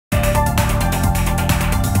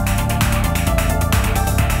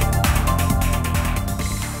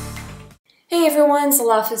Hey everyone,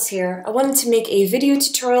 Zalafis here. I wanted to make a video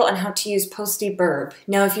tutorial on how to use Postybirb.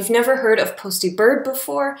 Now, if you've never heard of Postybirb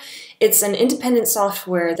before, it's an independent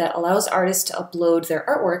software that allows artists to upload their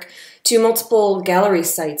artwork to multiple gallery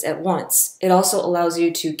sites at once. It also allows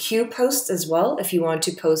you to queue posts as well if you want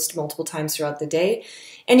to post multiple times throughout the day.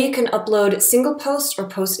 And you can upload single posts or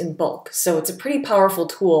post in bulk. So it's a pretty powerful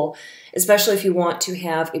tool, especially if you want to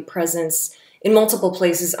have a presence in multiple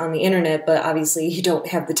places on the internet, but obviously you don't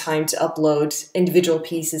have the time to upload individual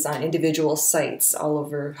pieces on individual sites all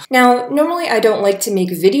over. Now, normally I don't like to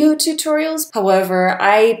make video tutorials. However,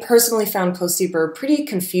 I personally found Postybirb pretty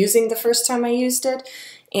confusing the first time I used it,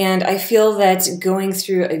 and I feel that going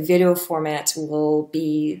through a video format will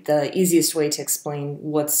be the easiest way to explain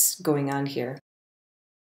what's going on here.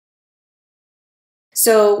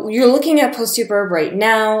 So you're looking at Postybirb right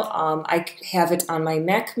now. I have it on my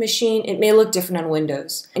Mac machine. It may look different on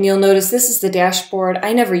Windows. And you'll notice this is the dashboard.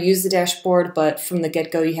 I never use the dashboard, but from the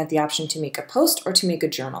get-go you have the option to make a post or to make a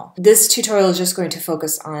journal. This tutorial is just going to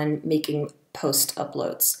focus on making post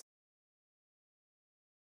uploads.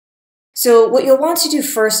 So what you'll want to do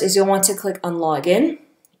first is you'll want to click on Login.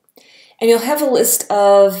 And you'll have a list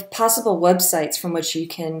of possible websites from which you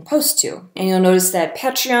can post to. And you'll notice that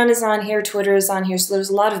Patreon is on here, Twitter is on here, so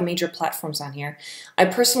there's a lot of major platforms on here. I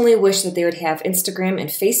personally wish that they would have Instagram and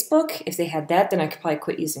Facebook. If they had that, then I could probably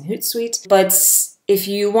quit using Hootsuite. But if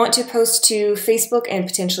you want to post to Facebook and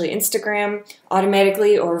potentially Instagram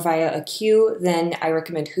automatically or via a queue, then I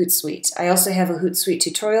recommend Hootsuite. I also have a Hootsuite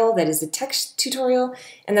tutorial that is a text tutorial,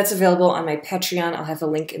 and that's available on my Patreon. I'll have a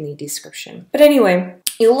link in the description. But anyway,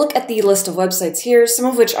 you'll look at the list of websites here, some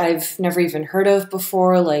of which I've never even heard of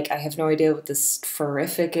before, like I have no idea what this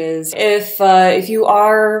Furific is. If you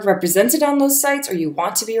are represented on those sites or you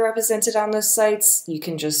want to be represented on those sites, you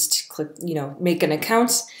can just click, make an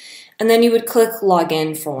account, and then you would click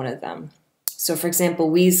Login for one of them. So for example,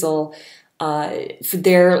 Weasel, for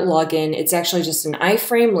their login, it's actually just an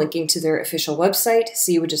iframe linking to their official website,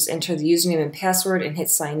 so you would just enter the username and password and hit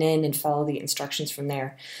sign in and follow the instructions from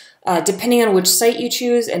there. Depending on which site you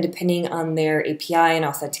choose and depending on their API and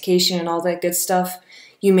authentication and all that good stuff,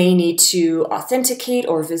 you may need to authenticate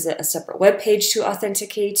or visit a separate web page to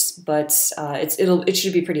authenticate, but it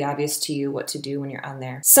should be pretty obvious to you what to do when you're on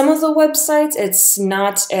there. Some of the websites, it's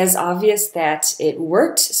not as obvious that it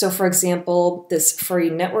worked. So for example, this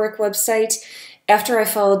Furry Network website, after I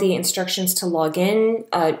followed the instructions to log in,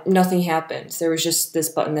 nothing happened. There was just this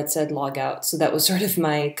button that said log out. So that was sort of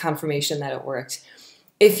my confirmation that it worked.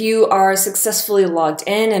 If you are successfully logged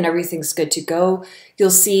in and everything's good to go,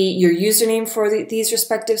 you'll see your username for these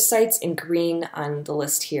respective sites in green on the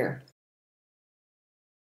list here.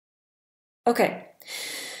 Okay,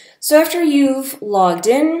 so after you've logged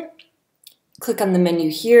in, click on the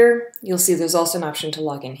menu here. You'll see there's also an option to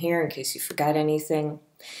log in here in case you forgot anything.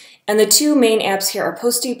 And the two main apps here are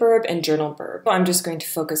Postybirb and Journalburb. I'm just going to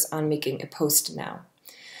focus on making a post now.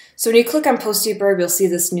 So when you click on Postybirb, you'll see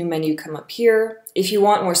this new menu come up here. If you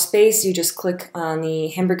want more space, you just click on the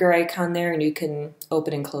hamburger icon there and you can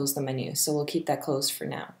open and close the menu. So we'll keep that closed for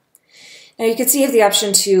now. Now you can see you have the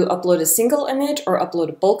option to upload a single image or upload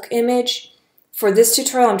a bulk image. For this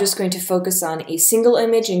tutorial, I'm just going to focus on a single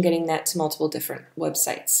image and getting that to multiple different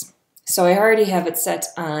websites. So I already have it set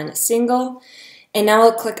on single. And now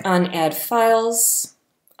I'll click on Add Files.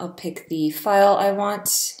 I'll pick the file I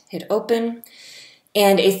want, hit Open.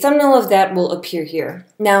 And a thumbnail of that will appear here.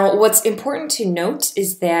 Now, what's important to note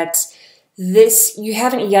is that you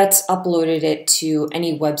haven't yet uploaded it to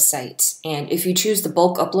any website. And if you choose the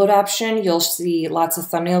bulk upload option, you'll see lots of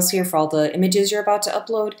thumbnails here for all the images you're about to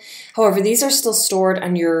upload. However, these are still stored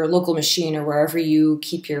on your local machine or wherever you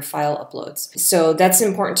keep your file uploads. So that's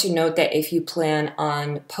important to note that if you plan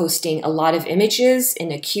on posting a lot of images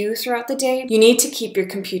in a queue throughout the day, you need to keep your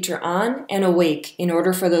computer on and awake in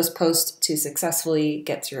order for those posts to successfully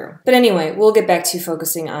get through. But anyway, we'll get back to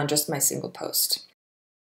focusing on just my single post.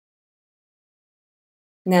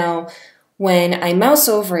 Now, when I mouse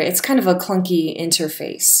over it, it's kind of a clunky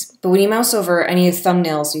interface. But when you mouse over any of the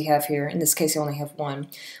thumbnails you have here, in this case I only have one,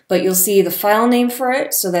 but you'll see the file name for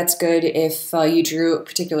it, so that's good if you drew a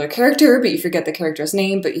particular character, but you forget the character's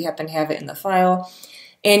name, but you happen to have it in the file.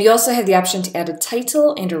 And you also have the option to add a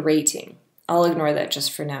title and a rating. I'll ignore that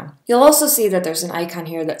just for now. You'll also see that there's an icon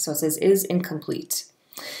here that says is incomplete.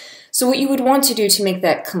 So what you would want to do to make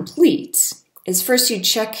that complete is first you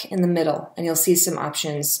check in the middle and you'll see some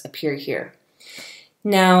options appear here.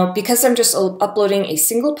 Now, because I'm just uploading a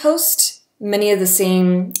single post, many of the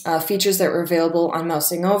same features that were available on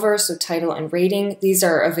mousing over, so title and rating, these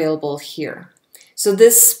are available here. So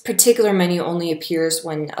this particular menu only appears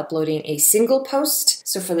when uploading a single post.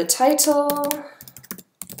 So for the title,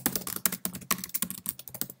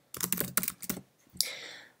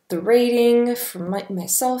 the rating for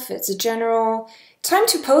myself, it's a general. Time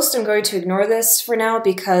to post, I'm going to ignore this for now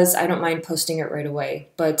because I don't mind posting it right away.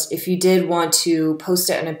 But if you did want to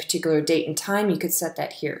post it on a particular date and time, you could set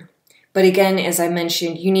that here. But again, as I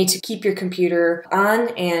mentioned, you need to keep your computer on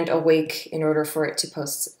and awake in order for it to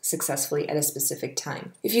post successfully at a specific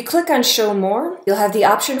time. If you click on Show More, you'll have the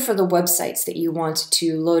option for the websites that you want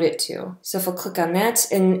to load it to. So if I'll click on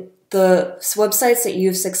that, and the websites that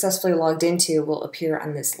you've successfully logged into will appear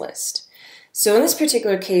on this list. So in this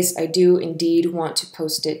particular case, I do indeed want to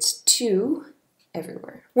post it to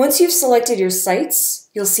everywhere. Once you've selected your sites,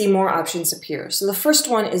 you'll see more options appear. So the first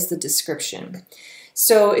one is the description.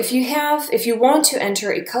 So if you want to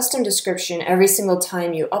enter a custom description every single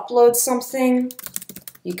time you upload something,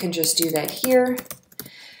 you can just do that here.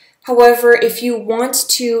 However, if you want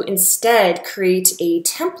to instead create a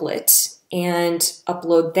template and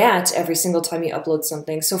upload that every single time you upload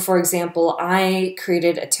something. So for example, I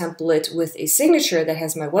created a template with a signature that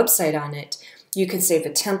has my website on it. You can save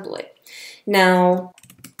a template. Now,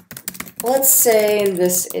 let's say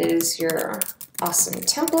this is your awesome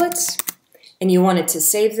template and you wanted to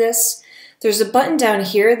save this. There's a button down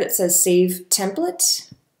here that says Save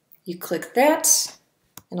Template. You click that,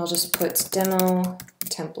 and I'll just put Demo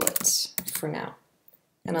Template for now.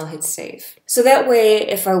 And I'll hit save. So that way,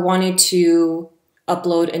 if I wanted to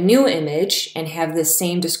upload a new image and have the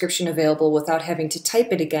same description available without having to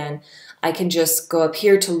type it again, I can just go up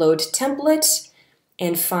here to load template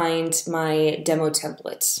and find my demo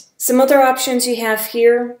template. Some other options you have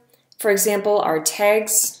here, for example, are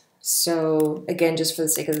tags. So again, just for the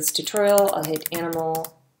sake of this tutorial, I'll hit animals.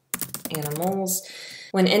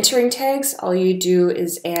 When entering tags, all you do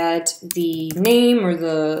is add the name or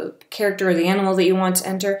the character or the animal that you want to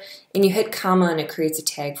enter, and you hit comma and it creates a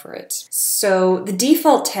tag for it. So the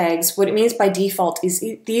default tags, what it means by default is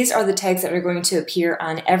these are the tags that are going to appear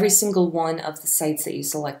on every single one of the sites that you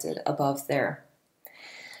selected above there.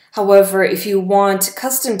 However, if you want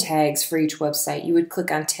custom tags for each website, you would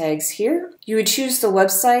click on tags here. You would choose the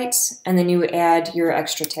website and then you would add your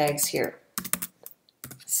extra tags here.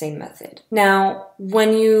 Same method. Now,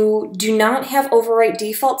 when you do not have overwrite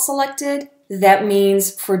default selected, that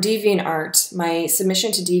means for DeviantArt, my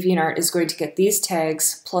submission to DeviantArt is going to get these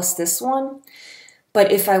tags plus this one.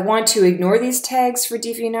 But if I want to ignore these tags for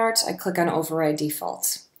DeviantArt, I click on override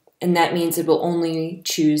default. And that means it will only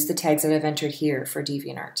choose the tags that I've entered here for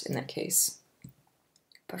DeviantArt in that case.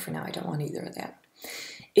 But for now, I don't want either of that.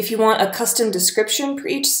 If you want a custom description for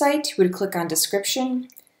each site, you would click on description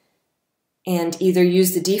and either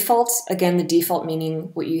use the default, again the default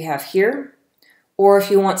meaning what you have here, or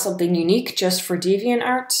if you want something unique just for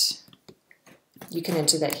DeviantArt, you can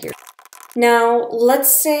enter that here. Now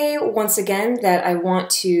let's say once again that I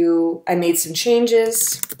made some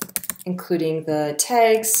changes, including the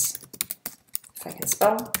tags, if I can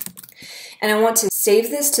spell, and I want to save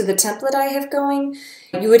this to the template I have going.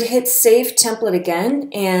 You would hit Save Template again,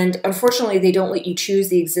 and unfortunately they don't let you choose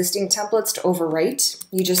the existing templates to overwrite.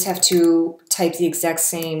 You just have to type the exact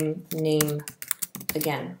same name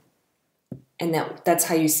again. And that's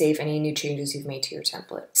how you save any new changes you've made to your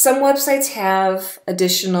template. Some websites have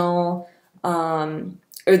additional,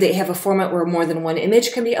 or they have a format where more than one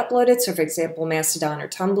image can be uploaded. So for example, Mastodon or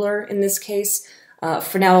Tumblr in this case.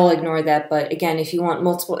 For now I'll ignore that, but again, if you want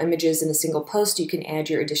multiple images in a single post, you can add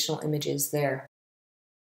your additional images there.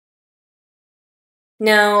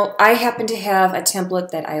 Now, I happen to have a template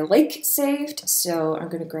that I like saved, so I'm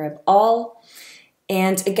going to grab all.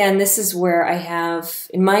 And again, this is where I have,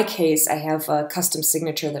 in my case, I have a custom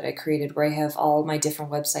signature that I created where I have all my different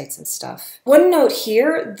websites and stuff. One note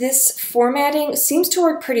here, this formatting seems to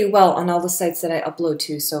work pretty well on all the sites that I upload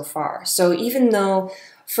to so far. So even though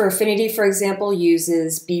for Affinity, for example,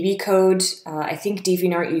 uses BB code, I think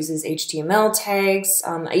DeviantArt uses HTML tags,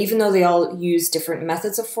 even though they all use different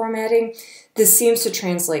methods of formatting, this seems to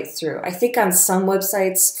translate through. I think on some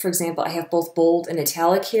websites, for example, I have both bold and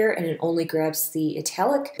italic here, and it only grabs the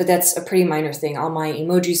italic, but that's a pretty minor thing. All my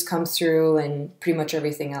emojis come through and pretty much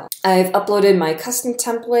everything else. I've uploaded my custom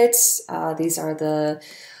templates. These are the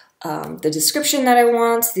description that I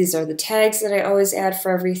want. These are the tags that I always add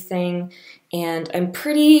for everything, and I'm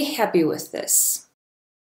pretty happy with this.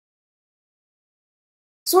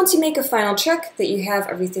 So once you make a final check that you have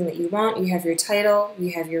everything that you want, you have your title,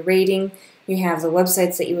 you have your rating, you have the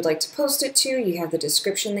websites that you would like to post it to, you have the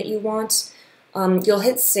description that you want, you'll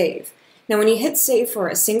hit save. Now when you hit save for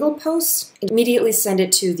a single post, immediately send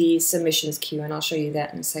it to the submissions queue, and I'll show you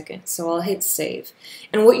that in a second. So I'll hit save.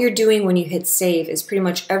 And what you're doing when you hit save is pretty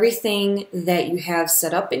much everything that you have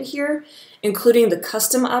set up in here, including the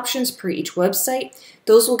custom options per each website,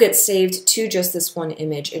 those will get saved to just this one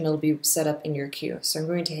image and it'll be set up in your queue. So I'm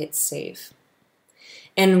going to hit save.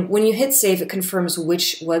 And when you hit save, it confirms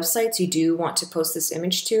which websites you do want to post this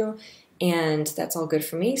image to, and that's all good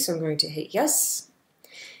for me, so I'm going to hit yes.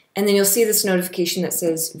 And then you'll see this notification that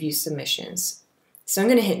says view submissions. So I'm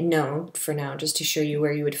going to hit no for now, just to show you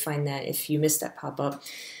where you would find that if you missed that pop-up.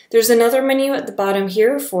 There's another menu at the bottom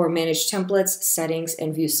here for manage templates, settings,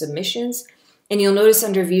 and view submissions. And you'll notice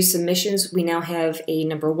under view submissions, we now have a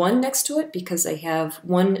number 1 next to it because I have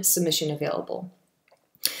 1 submission available.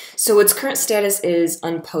 So its current status is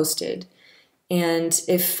unposted. And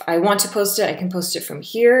if I want to post it, I can post it from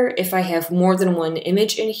here. If I have more than 1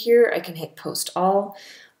 image in here, I can hit post all.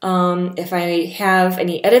 If I have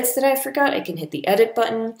any edits that I forgot, I can hit the edit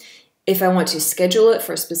button. If I want to schedule it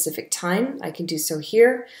for a specific time, I can do so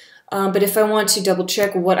here. But if I want to double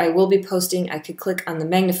check what I will be posting, I could click on the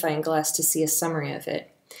magnifying glass to see a summary of it.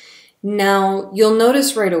 Now, you'll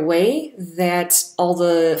notice right away that all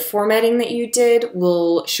the formatting that you did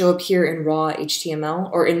will show up here in raw HTML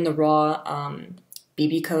or in the raw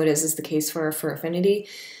BB code, as is the case for Affinity.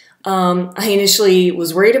 I initially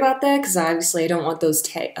was worried about that because obviously I don't want those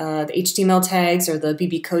the HTML tags or the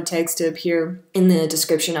BB code tags to appear in the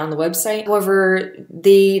description on the website. However,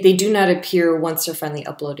 they do not appear once they're finally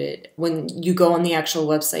uploaded. When you go on the actual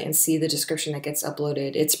website and see the description that gets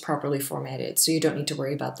uploaded, it's properly formatted, so you don't need to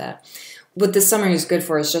worry about that. What this summary is good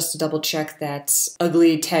for is just to double check that,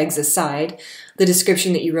 ugly tags aside, the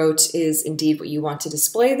description that you wrote is indeed what you want to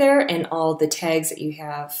display there, and all the tags that you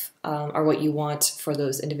have are what you want for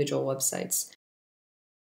those individual websites.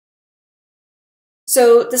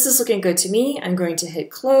 So this is looking good to me. I'm going to hit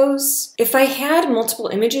close. If I had multiple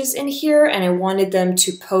images in here and I wanted them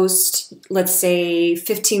to post, let's say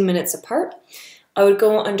 15 minutes apart, I would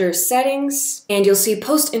go under settings and you'll see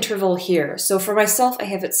post interval here. So for myself, I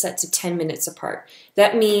have it set to 10 minutes apart.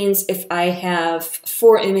 That means if I have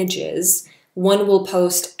 4 images, one will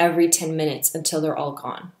post every 10 minutes until they're all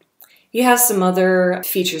gone. You have some other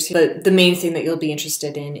features here, but the main thing that you'll be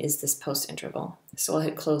interested in is this post interval. So I'll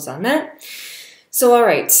hit close on that. So all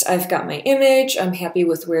right, I've got my image, I'm happy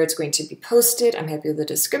with where it's going to be posted, I'm happy with the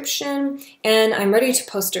description, and I'm ready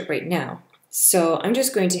to post it right now. So I'm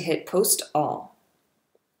just going to hit post all.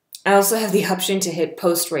 I also have the option to hit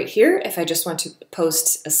post right here if I just want to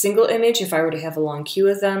post a single image, if I were to have a long queue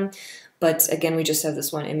of them. But again, we just have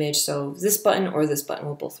this one image, so this button or this button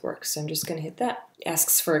will both work. So I'm just going to hit that. It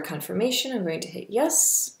asks for a confirmation. I'm going to hit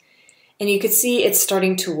yes. And you can see it's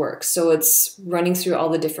starting to work. So it's running through all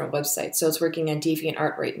the different websites. So it's working on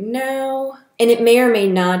DeviantArt right now. And it may or may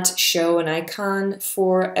not show an icon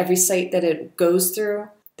for every site that it goes through.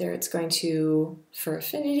 There it's going to, for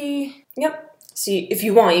Affinity. Yep. So if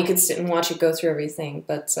you want, you could sit and watch it go through everything.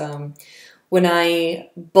 But when I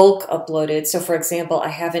bulk uploaded, so for example, I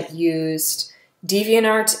haven't used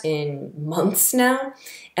DeviantArt in months now,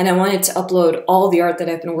 and I wanted to upload all the art that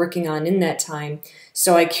I've been working on in that time.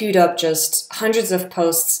 So I queued up just hundreds of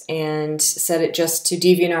posts and set it just to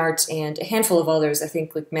DeviantArt and a handful of others, I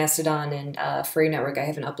think like Mastodon and Free Network I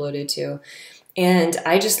haven't uploaded to. And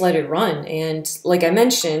I just let it run. And like I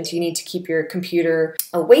mentioned, you need to keep your computer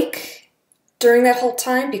awake during that whole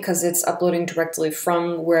time because it's uploading directly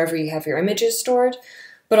from wherever you have your images stored.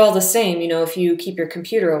 But all the same, you know, if you keep your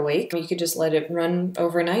computer awake, you could just let it run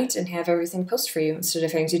overnight and have everything post for you instead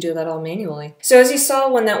of having to do that all manually. So as you saw,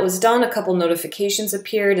 when that was done, a couple notifications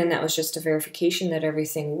appeared, and that was just a verification that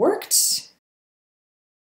everything worked.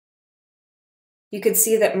 You could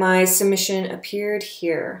see that my submission appeared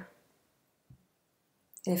here.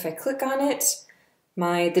 And if I click on it,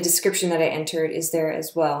 the description that I entered is there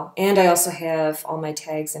as well. And I also have all my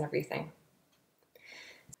tags and everything.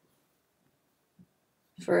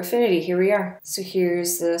 For Affinity, here we are. So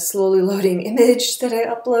here's the slowly loading image that I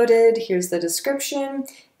uploaded, here's the description,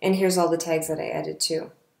 and here's all the tags that I added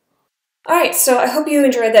too. Alright, so I hope you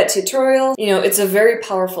enjoyed that tutorial. You know, it's a very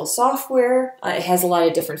powerful software. It has a lot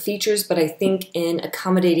of different features, but I think in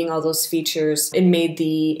accommodating all those features, it made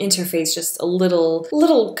the interface just a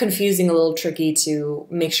little confusing, a little tricky to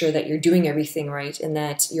make sure that you're doing everything right and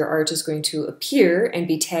that your art is going to appear and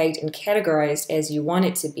be tagged and categorized as you want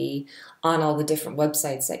it to be on all the different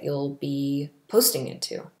websites that you'll be posting it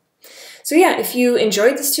to. So yeah, if you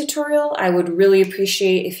enjoyed this tutorial, I would really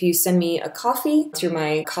appreciate if you send me a coffee through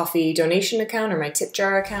my coffee donation account or my tip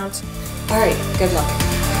jar account. All right, good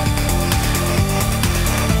luck.